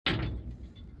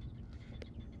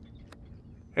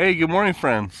Hey, good morning,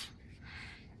 friends.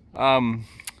 Um,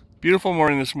 Beautiful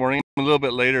morning this morning. A little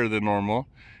bit later than normal,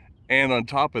 and on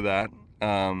top of that,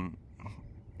 um,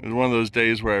 it was one of those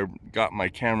days where I got my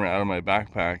camera out of my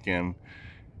backpack and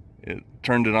it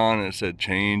turned it on and it said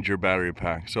change your battery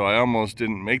pack. So I almost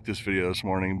didn't make this video this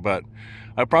morning, but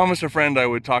I promised a friend I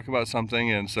would talk about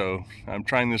something, and so I'm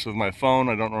trying this with my phone.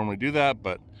 I don't normally do that,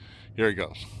 but here it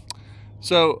goes.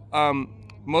 So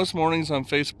most mornings on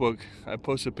Facebook, I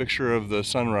post a picture of the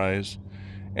sunrise.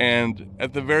 And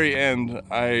at the very end,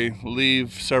 I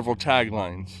leave several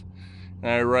taglines.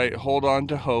 And I write, hold on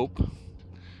to hope.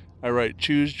 I write,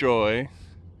 choose joy.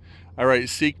 I write,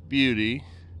 seek beauty.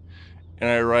 And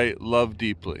I write, love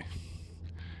deeply.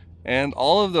 And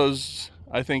all of those,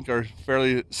 I think, are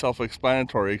fairly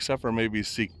self-explanatory, except for maybe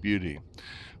seek beauty.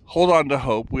 Hold on to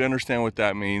hope. We understand what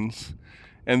that means.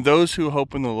 And those who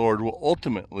hope in the Lord will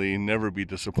ultimately never be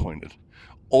disappointed.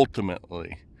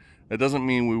 Ultimately. That doesn't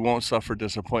mean we won't suffer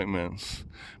disappointments,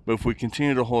 but if we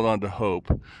continue to hold on to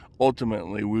hope,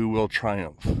 ultimately we will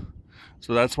triumph.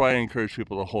 So that's why I encourage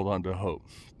people to hold on to hope.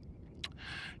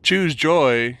 Choose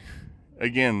joy.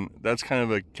 Again, that's kind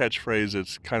of a catchphrase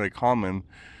that's kind of common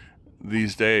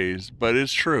these days, but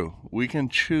it's true. We can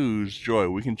choose joy.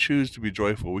 We can choose to be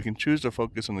joyful. We can choose to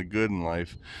focus on the good in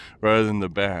life rather than the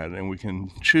bad, and we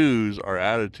can choose our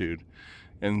attitude.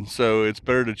 And so it's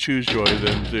better to choose joy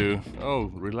than to, oh,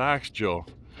 relax, Jill.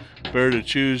 Better to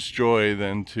choose joy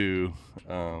than to,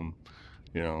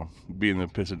 be in the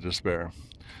pits of despair.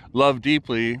 Love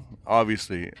deeply,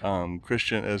 obviously.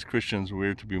 As Christians,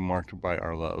 we're to be marked by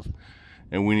our love.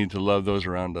 And we need to love those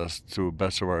around us to the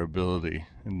best of our ability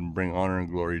and bring honor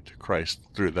and glory to Christ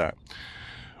through that.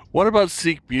 What about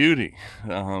seek beauty?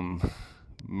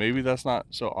 Maybe that's not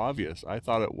so obvious. I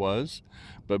thought it was,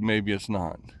 but maybe it's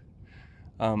not.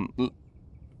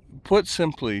 Put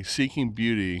simply, seeking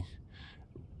beauty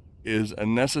is a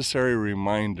necessary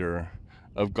reminder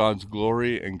of God's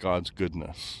glory and God's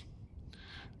goodness.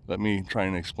 Let me try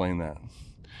and explain that.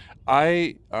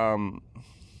 I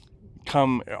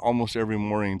come almost every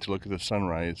morning to look at the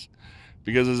sunrise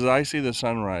because as I see the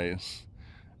sunrise,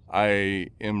 I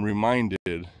am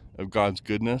reminded of God's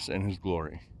goodness and His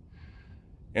glory.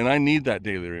 And I need that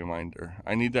daily reminder.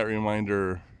 I need that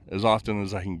reminder as often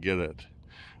as I can get it,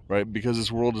 right? Because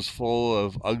this world is full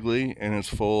of ugly and it's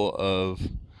full of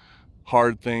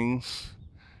hard things,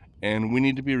 and we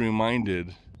need to be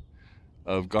reminded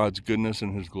of God's goodness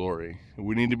and His glory.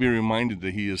 We need to be reminded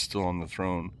that He is still on the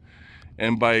throne.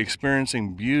 And by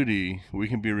experiencing beauty, we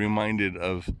can be reminded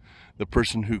of the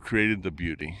person who created the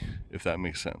beauty, if that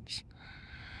makes sense.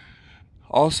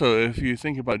 Also, if you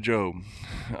think about Job,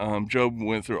 Job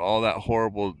went through all that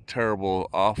horrible, terrible,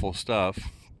 awful stuff.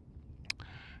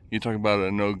 You talk about a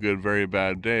no good, very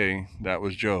bad day, that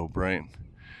was Job, right?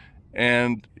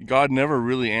 And God never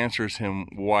really answers him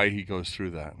why he goes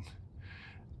through that.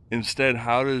 Instead,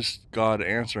 how does God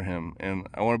answer him? And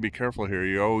I want to be careful here.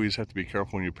 You always have to be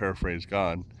careful when you paraphrase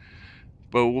God.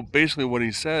 But basically what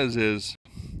he says is,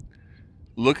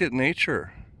 look at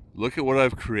nature. Look at what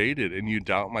I've created, and you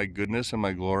doubt my goodness and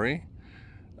my glory?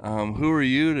 Who are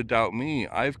you to doubt me?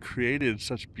 I've created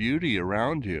such beauty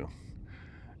around you.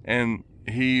 And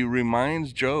he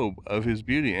reminds Job of his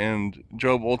beauty. And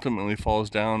Job ultimately falls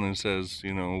down and says,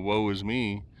 woe is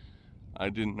me. I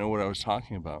didn't know what I was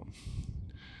talking about.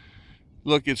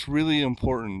 Look, it's really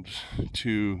important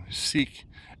to seek.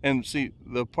 And see,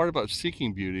 the part about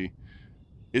seeking beauty,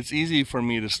 it's easy for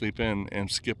me to sleep in and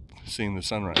skip seeing the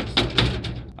sunrise.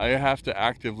 I have to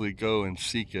actively go and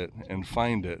seek it and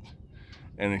find it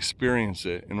and experience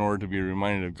it in order to be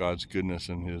reminded of God's goodness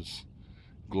and His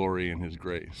glory and His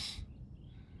grace.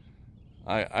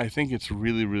 I think it's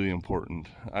really, really important.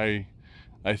 I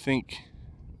think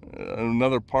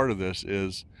another part of this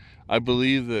is I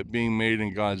believe that being made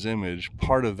in God's image,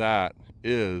 part of that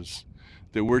is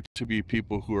that we're to be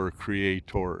people who are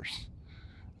creators.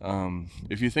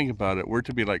 If you think about it, we're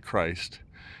to be like Christ.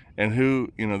 And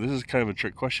this is kind of a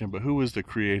trick question, but who was the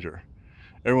creator?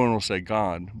 Everyone will say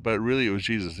God, but really it was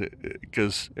Jesus.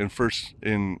 Because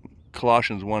in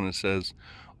Colossians 1 it says,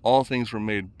 all things were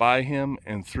made by Him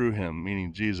and through Him,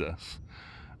 meaning Jesus.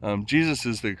 Jesus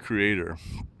is the creator.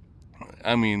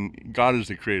 I mean, God is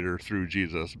the creator through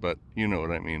Jesus, but you know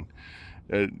what I mean.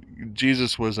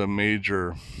 Jesus was a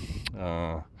major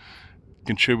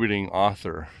contributing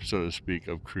author, so to speak,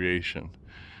 of creation.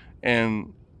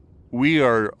 And we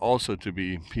are also to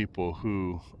be people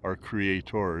who are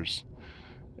creators.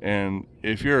 And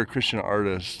if you're a Christian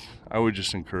artist, I would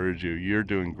just encourage you. You're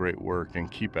doing great work,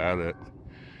 and keep at it.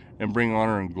 And bring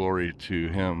honor and glory to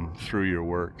Him through your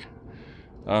work.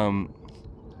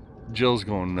 Jill's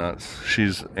going nuts.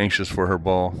 She's anxious for her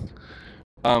ball.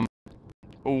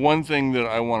 One thing that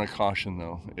I want to caution,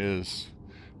 though, is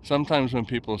sometimes when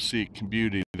people seek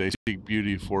beauty, they seek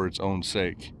beauty for its own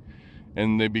sake.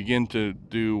 And they begin to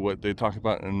do what they talk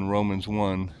about in Romans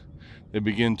 1. They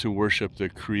begin to worship the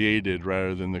created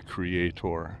rather than the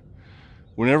creator.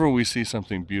 Whenever we see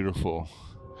something beautiful,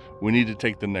 we need to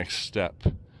take the next step,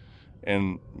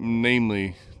 and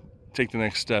namely, take the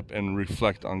next step and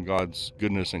reflect on God's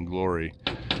goodness and glory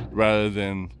rather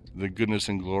than the goodness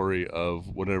and glory of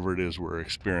whatever it is we're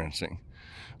experiencing.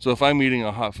 So if I'm eating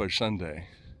a hot fudge sundae,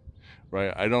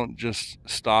 right, I don't just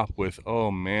stop with,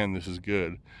 oh man, this is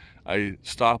good. I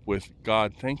stop with,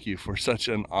 God, thank you for such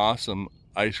an awesome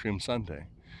ice cream sundae.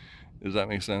 Does that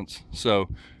make sense? So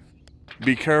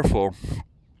be careful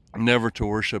never to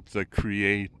worship the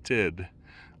created,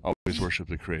 always worship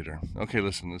the creator. Okay,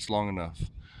 listen, it's long enough.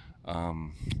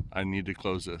 I need to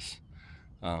close this.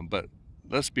 But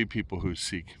let's be people who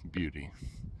seek beauty.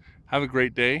 Have a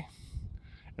great day.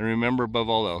 And remember, above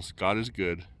all else, God is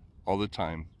good all the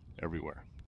time, everywhere.